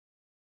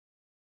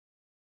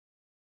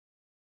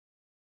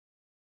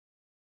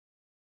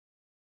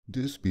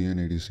This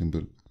BNID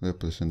symbol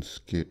represents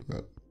gate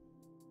valve.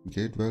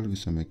 Gate valve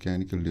is a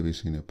mechanical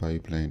device in a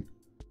pipeline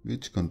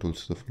which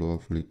controls the flow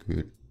of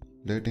liquid,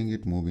 letting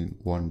it move in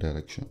one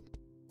direction.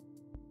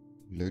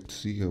 Let's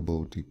see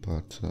about the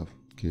parts of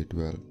gate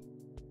valve.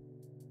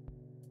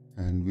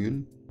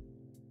 Anvil,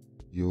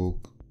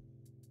 yoke,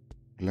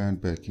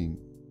 gland packing,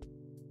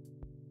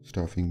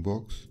 stuffing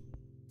box,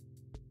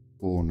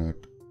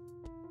 O-nut,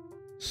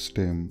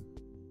 stem,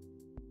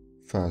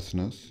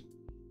 fasteners,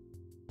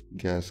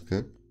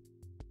 gasket,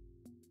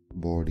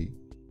 body,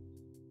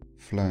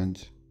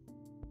 flange,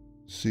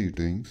 seat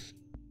rings,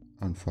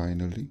 and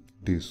finally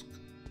disc.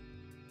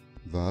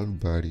 Valve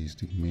body is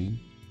the main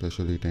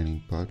pressure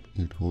retaining part.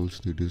 It holds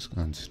the disc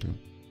and stem.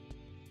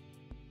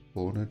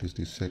 O-nut is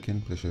the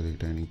second pressure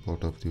retaining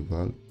part of the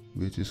valve,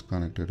 which is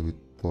connected with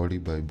body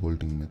by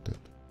bolting method.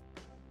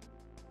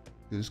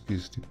 Disc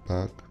is the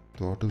back,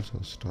 throttles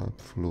or stop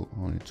flow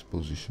on its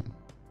position.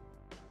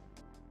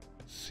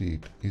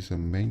 Seat is a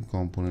main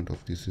component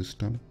of the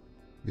system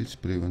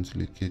which prevents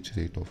leakage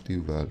rate of the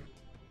valve.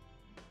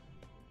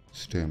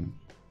 Stem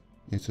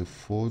is a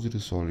forged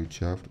solid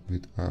shaft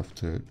with half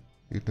thread.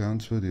 It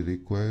transfers the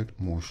required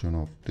motion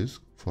of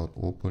disc for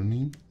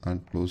opening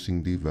and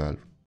closing the valve.